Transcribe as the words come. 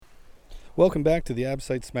Welcome back to the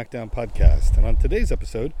Absite SmackDown podcast, and on today's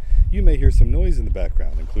episode, you may hear some noise in the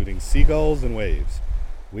background, including seagulls and waves.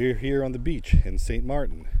 We're here on the beach in St.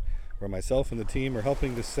 Martin, where myself and the team are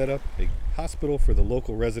helping to set up a hospital for the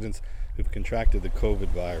local residents who've contracted the COVID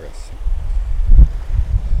virus.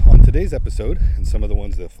 On today's episode, and some of the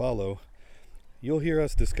ones that follow, you'll hear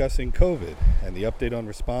us discussing COVID and the update on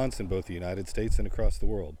response in both the United States and across the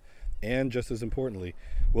world. And just as importantly,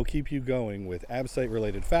 we'll keep you going with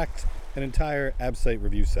Absite-related facts and entire Absite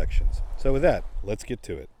review sections. So with that, let's get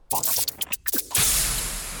to it.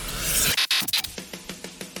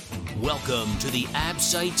 Welcome to the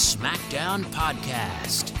Absite SmackDown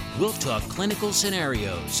podcast. We'll talk clinical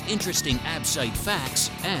scenarios, interesting Absite facts,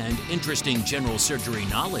 and interesting general surgery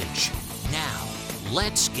knowledge. Now,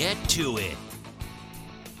 let's get to it.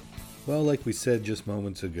 Well, like we said just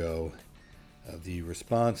moments ago, the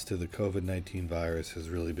response to the COVID-19 virus has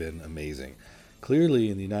really been amazing. Clearly,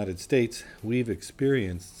 in the United States, we've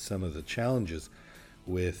experienced some of the challenges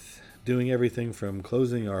with doing everything from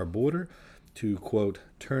closing our border to, quote,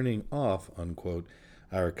 turning off, unquote,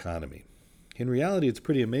 our economy. In reality, it's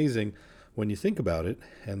pretty amazing when you think about it,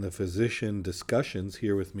 and the physician discussions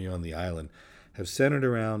here with me on the island have centered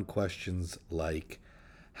around questions like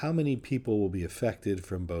how many people will be affected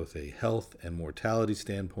from both a health and mortality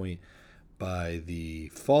standpoint by the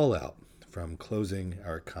fallout from closing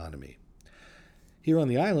our economy. Here on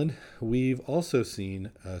the island, we've also seen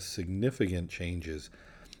significant changes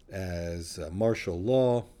as martial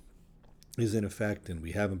law is in effect, and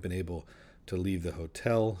we haven't been able to leave the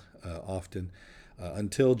hotel often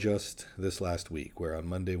until just this last week, where on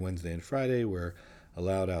Monday, Wednesday, and Friday we're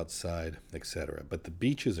allowed outside, etc. But the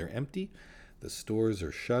beaches are empty, the stores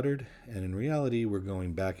are shuttered, and in reality we're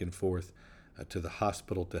going back and forth to the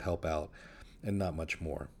hospital to help out, and not much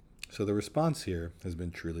more. So the response here has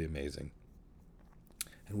been truly amazing.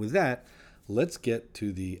 And with that, let's get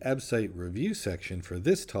to the Absite review section for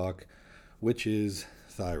this talk, which is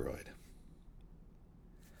thyroid.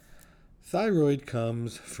 Thyroid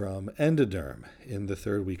comes from endoderm in the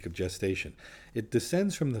third week of gestation. It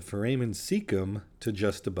descends from the foramen cecum to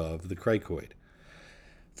just above the cricoid.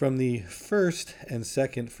 From the first and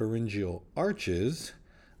second pharyngeal arches,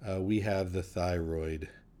 we have the thyroid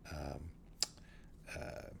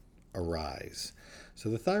arise. So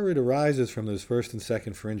the thyroid arises from those first and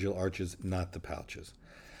second pharyngeal arches, not the pouches.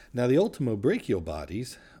 Now the ultimobrachial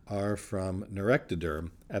bodies are from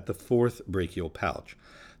neurectoderm at the fourth brachial pouch.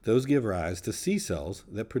 Those give rise to C cells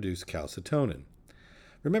that produce calcitonin.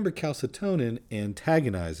 Remember, calcitonin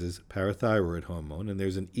antagonizes parathyroid hormone, and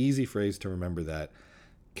there's an easy phrase to remember that.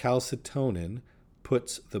 Calcitonin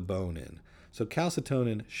puts the bone in. So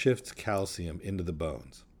calcitonin shifts calcium into the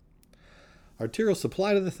bones. Arterial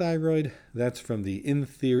supply to the thyroid, that's from the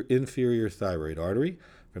inferior thyroid artery,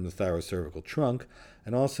 from the thyrocervical trunk,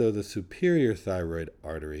 and also the superior thyroid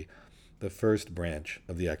artery, the first branch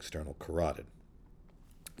of the external carotid.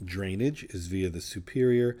 Drainage is via the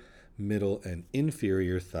superior, middle, and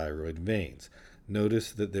inferior thyroid veins.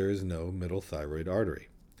 Notice that there is no middle thyroid artery.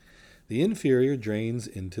 The inferior drains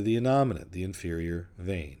into the innominate, the inferior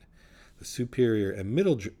vein. The superior and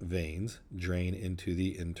middle veins drain into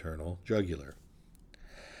the internal jugular.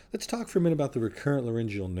 Let's talk for a minute about the recurrent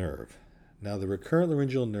laryngeal nerve. Now, the recurrent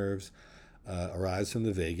laryngeal nerves arise from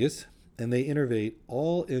the vagus, and they innervate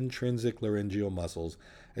all intrinsic laryngeal muscles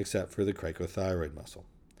except for the cricothyroid muscle.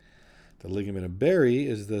 The ligament of Berry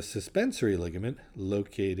is the suspensory ligament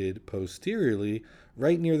located posteriorly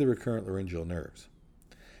right near the recurrent laryngeal nerves.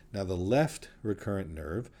 Now, the left recurrent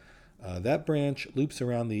nerve, that branch loops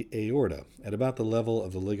around the aorta at about the level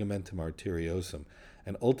of the ligamentum arteriosum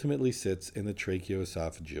and ultimately sits in the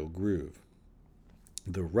tracheoesophageal groove.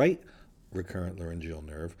 The right recurrent laryngeal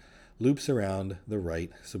nerve loops around the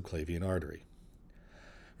right subclavian artery.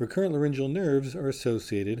 Recurrent laryngeal nerves are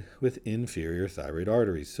associated with inferior thyroid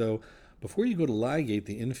arteries. So before you go to ligate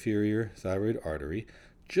the inferior thyroid artery,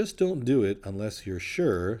 just don't do it unless you're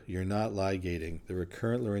sure you're not ligating the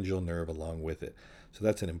recurrent laryngeal nerve along with it. So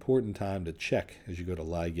that's an important time to check as you go to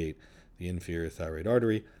ligate the inferior thyroid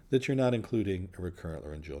artery that you're not including a recurrent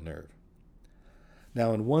laryngeal nerve.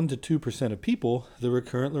 Now, in 1 to 2% of people, the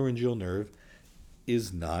recurrent laryngeal nerve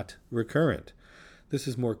is not recurrent. This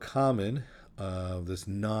is more common, this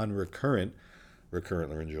non-recurrent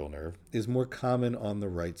recurrent laryngeal nerve is more common on the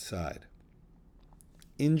right side.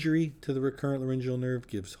 Injury to the recurrent laryngeal nerve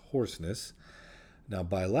gives hoarseness. Now,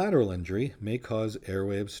 bilateral injury may cause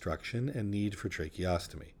airway obstruction and need for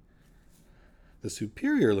tracheostomy. The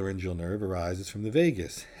superior laryngeal nerve arises from the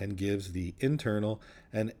vagus and gives the internal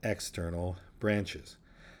and external branches.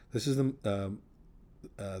 This is the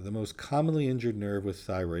the most commonly injured nerve with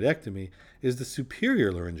thyroidectomy is the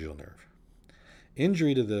superior laryngeal nerve.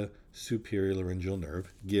 Injury to the superior laryngeal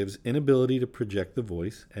nerve gives inability to project the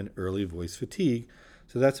voice and early voice fatigue,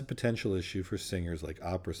 so that's a potential issue for singers like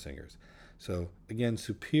opera singers. So again,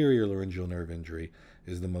 superior laryngeal nerve injury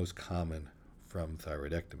is the most common from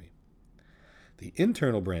thyroidectomy. The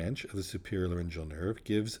internal branch of the superior laryngeal nerve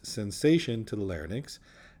gives sensation to the larynx,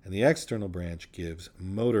 and the external branch gives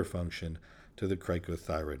motor function to the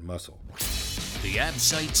cricothyroid muscle. The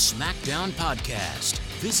Absite Smackdown Podcast.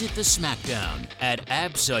 Visit the Smackdown at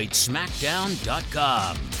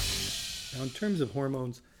absitesmackdown.com. Now, in terms of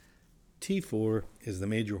hormones, T4 is the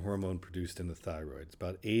major hormone produced in the thyroid. It's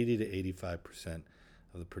about 80 to 85%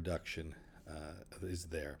 of the production is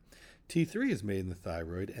there. T3 is made in the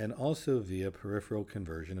thyroid and also via peripheral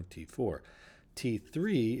conversion of T4.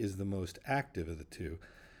 T3 is the most active of the two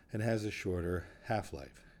and has a shorter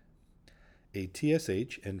half-life. A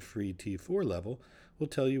TSH and free T4 level will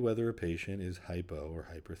tell you whether a patient is hypo or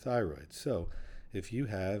hyperthyroid. So if you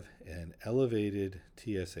have an elevated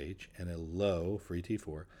TSH and a low free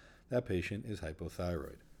T4, that patient is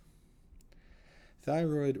hypothyroid.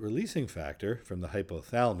 Thyroid releasing factor from the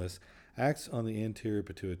hypothalamus acts on the anterior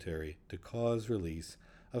pituitary to cause release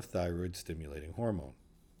of thyroid stimulating hormone.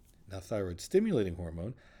 Now, thyroid stimulating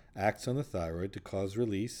hormone acts on the thyroid to cause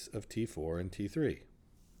release of T4 and T3.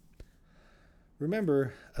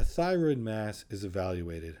 Remember, a thyroid mass is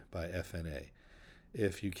evaluated by FNA.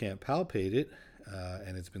 If you can't palpate it,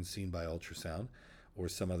 and it's been seen by ultrasound or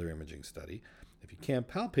some other imaging study, if you can't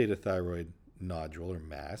palpate a thyroid nodule or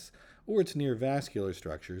mass, or it's near vascular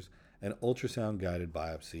structures, an ultrasound-guided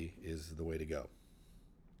biopsy is the way to go.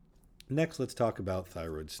 Next, let's talk about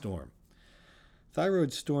thyroid storm.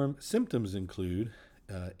 Thyroid storm symptoms include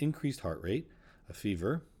increased heart rate, a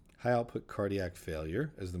fever, high-output cardiac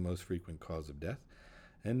failure as the most frequent cause of death,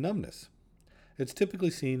 and numbness. It's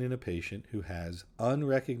typically seen in a patient who has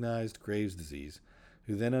unrecognized Graves' disease,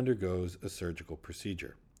 who then undergoes a surgical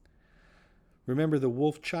procedure. Remember, the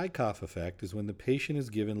Wolff-Chaikoff effect is when the patient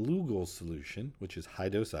is given Lugol solution, which is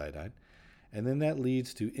high-dose iodine, and then that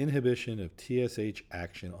leads to inhibition of TSH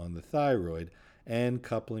action on the thyroid and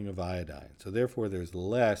coupling of iodine. So therefore, there's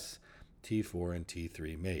less T4 and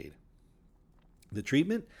T3 made. The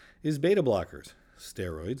treatment is beta blockers,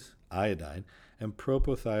 steroids, iodine, and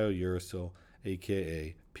propylthiouracil,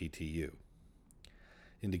 aka PTU.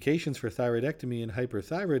 Indications for thyroidectomy and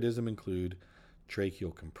hyperthyroidism include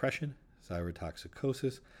tracheal compression,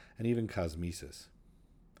 thyrotoxicosis, and even cosmesis.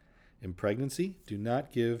 In pregnancy, do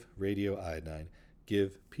not give radioiodine,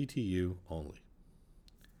 give PTU only.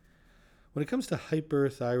 When it comes to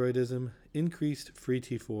hyperthyroidism, increased free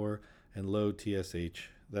T4 and low TSH,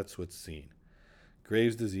 that's what's seen.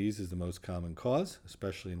 Graves' disease is the most common cause,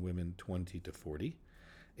 especially in women 20 to 40.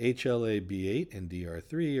 HLA-B8 and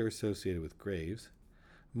DR3 are associated with Graves.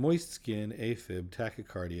 Moist skin, AFib,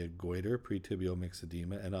 tachycardia, goiter, pretibial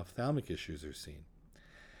myxedema, and ophthalmic issues are seen.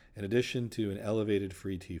 In addition to an elevated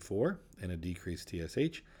free T4 and a decreased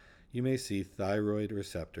TSH, you may see thyroid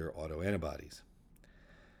receptor autoantibodies.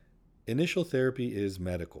 Initial therapy is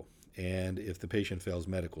medical, and if the patient fails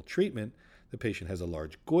medical treatment, the patient has a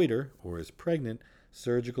large goiter or is pregnant,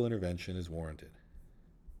 surgical intervention is warranted.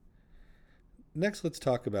 Next, let's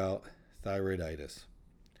talk about thyroiditis.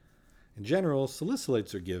 In general,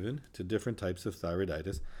 salicylates are given to different types of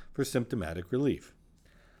thyroiditis for symptomatic relief.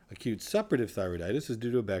 Acute suppurative thyroiditis is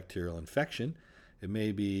due to a bacterial infection. It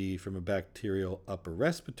may be from a bacterial upper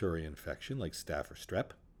respiratory infection like staph or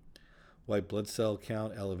strep. White blood cell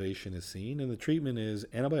count elevation is seen, and the treatment is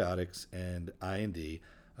antibiotics and I&D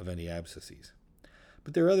of any abscesses.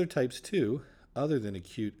 But there are other types too, other than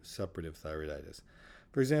acute suppurative thyroiditis.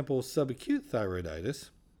 For example, subacute thyroiditis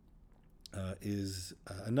is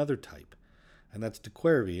another type, and that's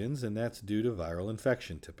Dequervians, and that's due to viral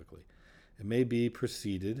infection typically. It may be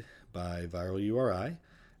preceded by viral URI,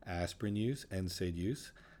 aspirin use, NSAID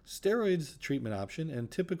use. Steroids treatment option, and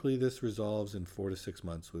typically this resolves in 4 to 6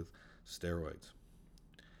 months with steroids.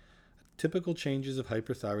 Typical changes of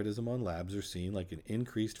hyperthyroidism on labs are seen, like an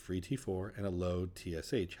increased free T4 and a low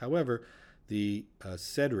TSH. However, the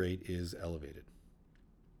SED rate is elevated.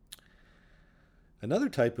 Another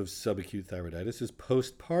type of subacute thyroiditis is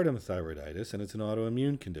postpartum thyroiditis, and it's an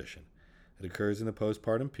autoimmune condition. It occurs in the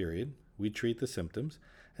postpartum period. We treat the symptoms,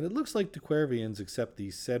 and it looks like Dequervians, except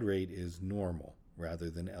the SED rate is normal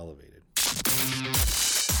rather than elevated.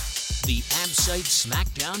 The Absite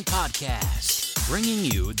Smackdown Podcast, bringing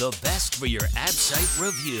you the best for your Absite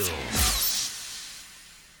review.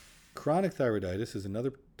 Chronic thyroiditis is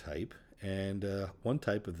another type, and one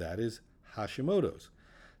type of that is Hashimoto's.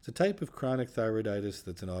 It's a type of chronic thyroiditis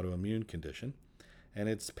that's an autoimmune condition, and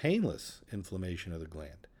it's painless inflammation of the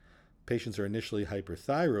gland. Patients are initially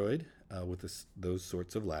hyperthyroid with those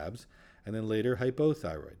sorts of labs, and then later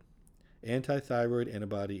hypothyroid. Antithyroid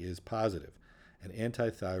antibody is positive, and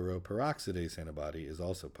antithyroperoxidase antibody is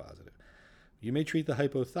also positive. You may treat the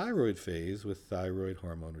hypothyroid phase with thyroid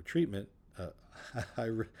hormone treatment,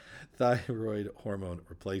 thyroid hormone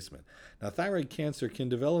replacement. Now, thyroid cancer can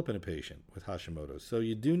develop in a patient with Hashimoto's, so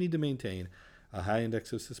you do need to maintain a high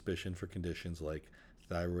index of suspicion for conditions like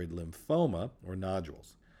thyroid lymphoma or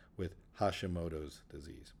nodules with Hashimoto's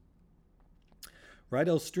disease.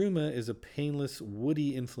 Rydell-Struma is a painless,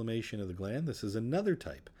 woody inflammation of the gland. This is another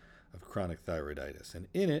type of chronic thyroiditis, and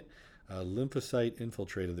in it, a lymphocyte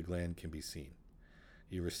infiltrate of the gland can be seen.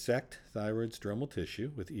 You resect thyroid stromal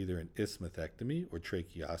tissue with either an isthmothectomy or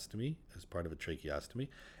tracheostomy as part of a tracheostomy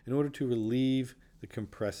in order to relieve the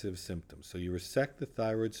compressive symptoms. So you resect the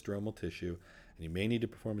thyroid stromal tissue, and you may need to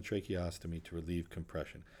perform a tracheostomy to relieve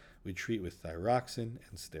compression. We treat with thyroxine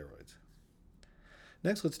and steroids.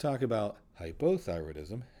 Next, let's talk about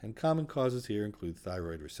hypothyroidism, and common causes here include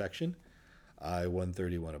thyroid resection,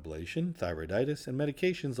 I-131 ablation, thyroiditis, and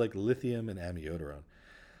medications like lithium and amiodarone.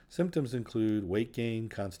 Symptoms include weight gain,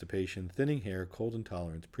 constipation, thinning hair, cold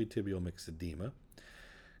intolerance, pretibial myxedema.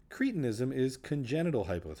 Cretinism is congenital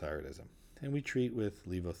hypothyroidism, and we treat with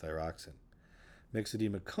levothyroxine.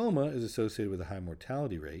 Myxedema coma is associated with a high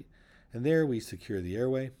mortality rate, and there we secure the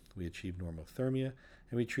airway, we achieve normothermia,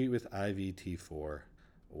 and we treat with IVT4,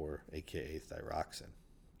 or aka thyroxine.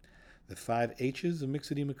 The 5 H's of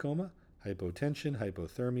myxedema coma: hypotension,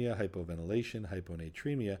 hypothermia, hypoventilation,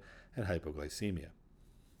 hyponatremia, and hypoglycemia.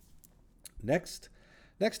 Next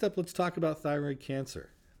up, let's talk about thyroid cancer.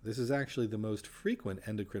 This is actually the most frequent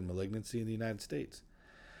endocrine malignancy in the United States.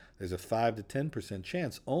 There's a 5 to 10%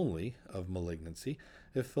 chance only of malignancy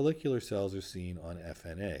if follicular cells are seen on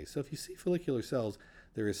FNA. So if you see follicular cells,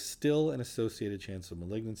 there is still an associated chance of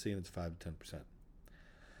malignancy, and it's 5 to 10%.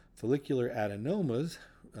 Follicular adenomas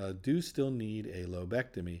do still need a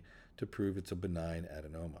lobectomy to prove it's a benign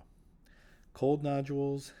adenoma. Cold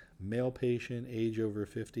nodules, male patient, age over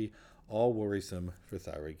 50, all worrisome for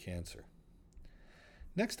thyroid cancer.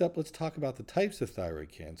 Next up, let's talk about the types of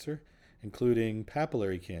thyroid cancer, including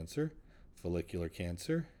papillary cancer, follicular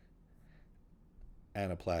cancer,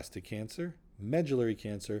 anaplastic cancer, medullary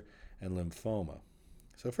cancer, and lymphoma.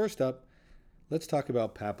 So first up, let's talk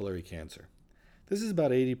about papillary cancer. This is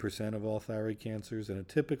about 80% of all thyroid cancers, and it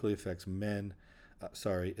typically affects women who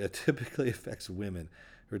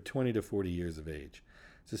are 20 to 40 years of age.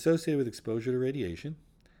 It's associated with exposure to radiation.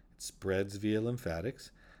 It spreads via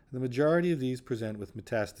lymphatics, and the majority of these present with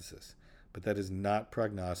metastasis, but that is not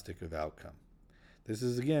prognostic of outcome. This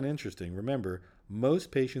is again interesting. Remember,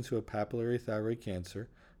 most patients who have papillary thyroid cancer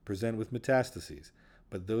present with metastases,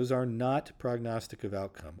 but those are not prognostic of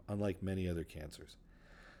outcome, unlike many other cancers.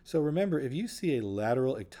 So remember, if you see a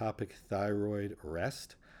lateral ectopic thyroid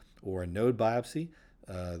rest or a node biopsy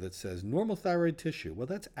that says normal thyroid tissue, well,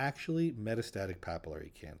 that's actually metastatic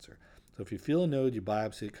papillary cancer. So if you feel a node, you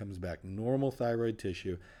biopsy, it comes back normal thyroid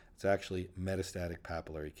tissue, it's actually metastatic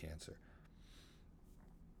papillary cancer.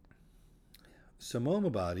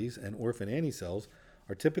 Psammoma bodies and orphan Annie cells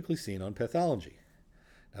are typically seen on pathology.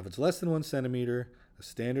 Now, if it's less than 1 centimeter, a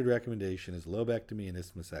standard recommendation is lobectomy and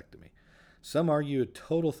isthmusectomy. Some argue a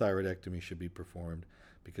total thyroidectomy should be performed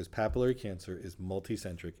because papillary cancer is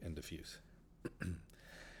multicentric and diffuse.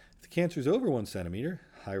 If the cancer is over 1 centimeter,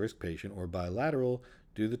 high-risk patient, or bilateral,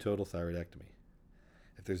 do the total thyroidectomy.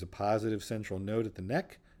 If there's a positive central node at the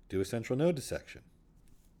neck, do a central node dissection.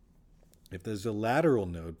 If there's a lateral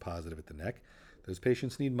node positive at the neck, those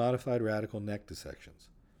patients need modified radical neck dissections.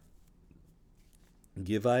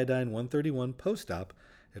 Give iodine 131 post-op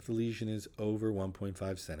if the lesion is over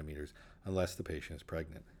 1.5 centimeters, unless the patient is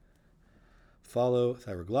pregnant. Follow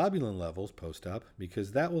thyroglobulin levels post-op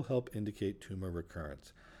because that will help indicate tumor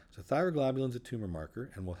recurrence. So thyroglobulin is a tumor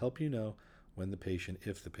marker and will help you know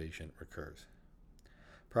if the patient recurs.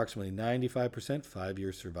 Approximately 95%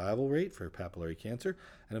 5-year survival rate for papillary cancer,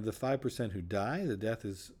 and of the 5% who die, the death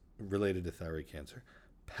is related to thyroid cancer,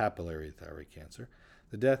 papillary thyroid cancer.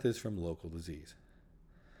 The death is from local disease.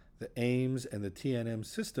 The AIMS and the TNM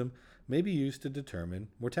system may be used to determine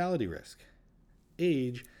mortality risk.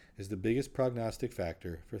 Age is the biggest prognostic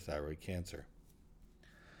factor for thyroid cancer.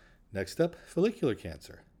 Next up, follicular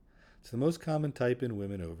cancer. It's the most common type in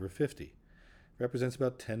women over 50. It represents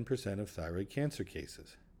about 10% of thyroid cancer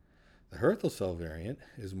cases. The Hürthle cell variant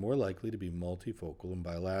is more likely to be multifocal and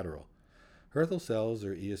bilateral. Hürthle cells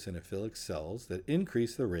are eosinophilic cells that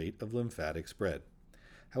increase the rate of lymphatic spread.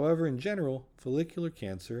 However, in general, follicular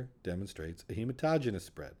cancer demonstrates a hematogenous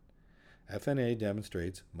spread. FNA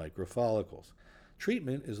demonstrates microfollicles.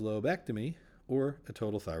 Treatment is lobectomy or a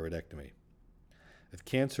total thyroidectomy. If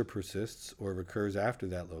cancer persists or recurs after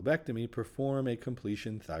that lobectomy, perform a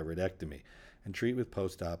completion thyroidectomy and treat with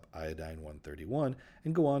post-op iodine-131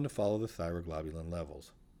 and go on to follow the thyroglobulin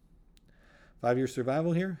levels. 5-year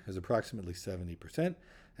survival here is approximately 70%,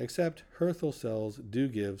 except Hürthle cells do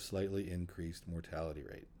give slightly increased mortality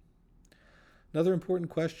rate. Another important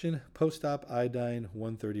question, post-op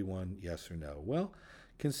iodine-131, yes or no? Well,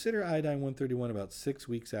 consider iodine-131 about 6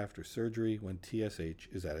 weeks after surgery when TSH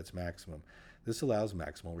is at its maximum. This allows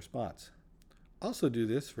maximal response. Also do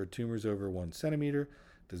this for tumors over 1 centimeter,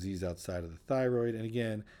 disease outside of the thyroid, and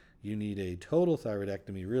again, you need a total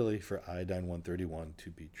thyroidectomy really for iodine-131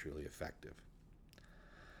 to be truly effective.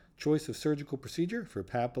 Choice of surgical procedure for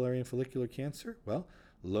papillary and follicular cancer? Well,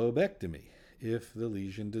 lobectomy if the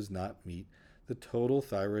lesion does not meet the total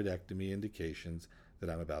thyroidectomy indications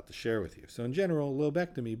that I'm about to share with you. So in general,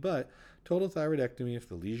 lobectomy, but total thyroidectomy if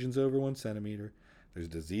the lesion's over 1 centimeter, there's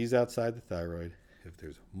disease outside the thyroid, if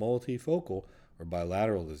there's multifocal or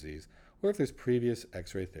bilateral disease, or if there's previous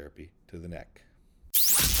X-ray therapy to the neck.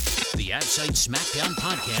 The Absite Smackdown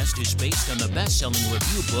podcast is based on the best-selling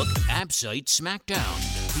review book, Absite Smackdown,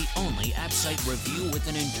 the only Absite review with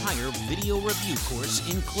an entire video review course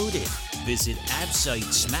included. Visit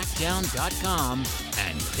AbsiteSmackdown.com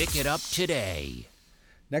and pick it up today.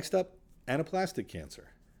 Next up, anaplastic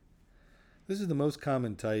cancer. This is the most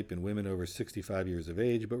common type in women over 65 years of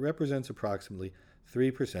age, but represents approximately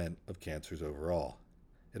 3% of cancers overall.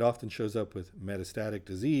 It often shows up with metastatic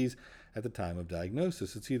disease at the time of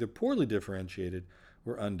diagnosis. It's either poorly differentiated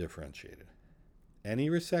or undifferentiated. Any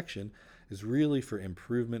resection is really for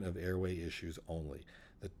improvement of airway issues only.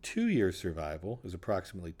 The 2-year survival is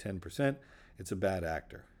approximately 10%. It's a bad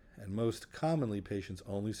actor. And most commonly, patients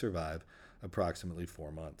only survive approximately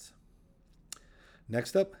 4 months.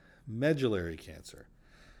 Next up, medullary cancer.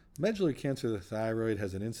 Medullary cancer of the thyroid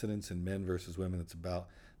has an incidence in men versus women that's about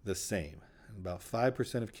the same. And about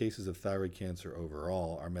 5% of cases of thyroid cancer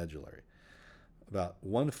overall are medullary. About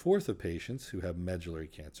 1/4 of patients who have medullary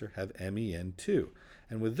cancer have MEN2.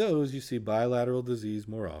 And with those, you see bilateral disease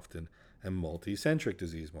more often and multicentric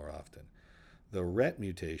disease more often. The RET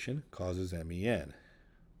mutation causes MEN.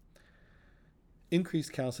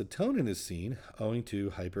 Increased calcitonin is seen owing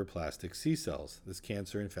to hyperplastic C cells. This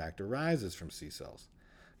cancer, in fact, arises from C cells.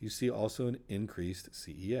 You see also an increased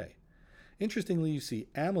CEA. Interestingly, you see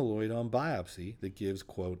amyloid on biopsy that gives,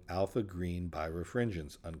 quote, alpha green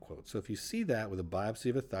birefringence, unquote. So if you see that with a biopsy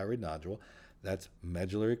of a thyroid nodule, that's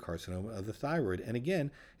medullary carcinoma of the thyroid. And again,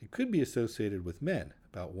 it could be associated with men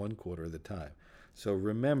about 1/4 of the time. So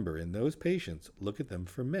remember, in those patients, look at them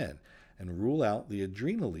for men and rule out the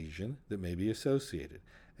adrenal lesion that may be associated.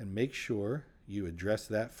 And make sure you address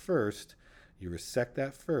that first, you resect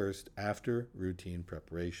that first after routine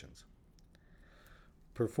preparations.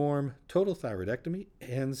 Perform total thyroidectomy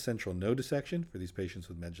and central node dissection for these patients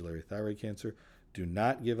with medullary thyroid cancer. Do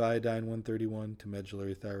not give iodine-131 to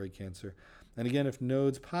medullary thyroid cancer. And again, if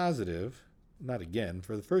nodes positive, not again,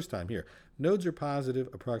 for the first time here, nodes are positive,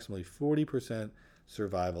 approximately 40%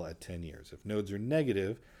 survival at 10 years. If nodes are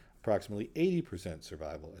negative, approximately 80%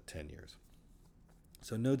 survival at 10 years.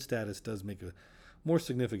 So node status does make a more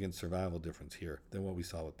significant survival difference here than what we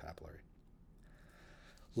saw with papillary.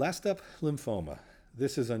 Last up, lymphoma.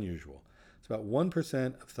 This is unusual. It's about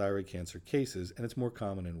 1% of thyroid cancer cases, and it's more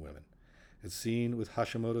common in women. It's seen with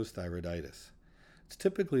Hashimoto's thyroiditis. It's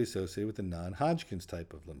typically associated with the non-Hodgkin's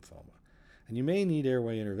type of lymphoma, and you may need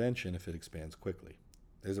airway intervention if it expands quickly.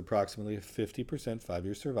 There's approximately a 50%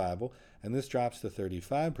 5-year survival, and this drops to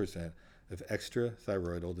 35% if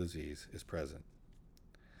extrathyroidal disease is present.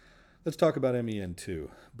 Let's talk about MEN2.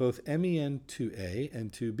 Both MEN2A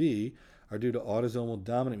and 2B are due to autosomal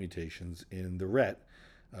dominant mutations in the RET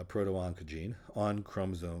proto-oncogene on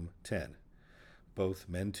chromosome 10. Both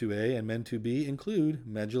MEN2A and MEN2B include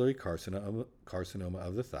medullary carcinoma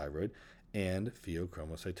of the thyroid and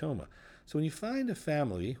pheochromocytoma. So when you find a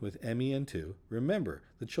family with MEN2, remember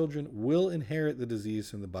the children will inherit the disease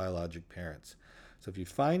from the biologic parents. So if you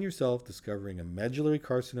find yourself discovering a medullary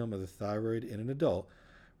carcinoma of the thyroid in an adult,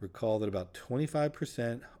 recall that about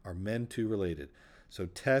 25% are MEN2 related. So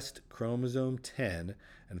test chromosome 10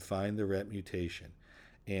 and find the RET mutation.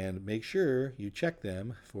 And make sure you check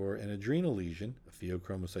them for an adrenal lesion, a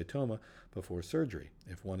pheochromocytoma, before surgery.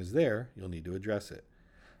 If one is there, you'll need to address it.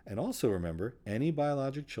 And also remember, any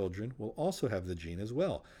biologic children will also have the gene as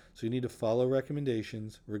well. So you need to follow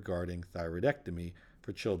recommendations regarding thyroidectomy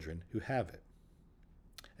for children who have it.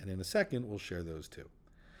 And in a second, we'll share those too.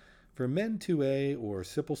 For men 2A or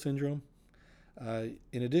Sippel syndrome,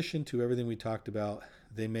 in addition to everything we talked about,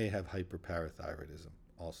 they may have hyperparathyroidism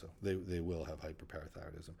also. They will have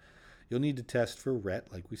hyperparathyroidism. You'll need to test for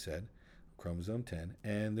RET, like we said, chromosome 10,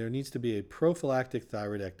 and there needs to be a prophylactic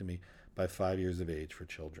thyroidectomy by 5 years of age for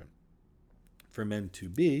children. For men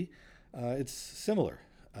 2B, it's similar.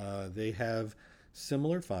 They have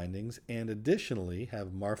similar findings and additionally have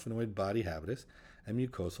marfanoid body habitus and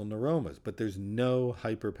mucosal neuromas, but there's no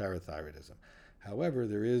hyperparathyroidism. However,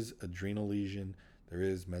 there is adrenal lesion, there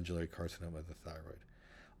is medullary carcinoma of the thyroid.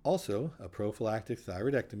 Also, a prophylactic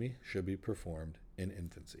thyroidectomy should be performed in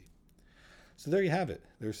infancy. So there you have it.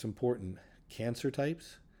 There's some important cancer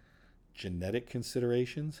types, genetic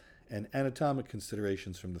considerations, and anatomic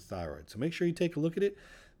considerations from the thyroid. So make sure you take a look at it.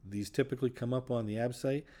 These typically come up on the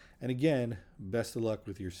Absite. And again, best of luck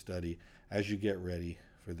with your study as you get ready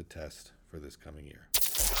for the test for this coming year.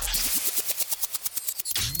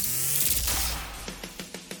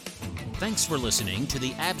 Thanks for listening to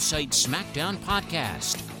the Absite Smackdown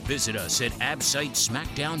podcast. Visit us at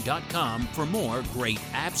absitesmackdown.com for more great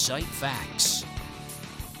Absite facts.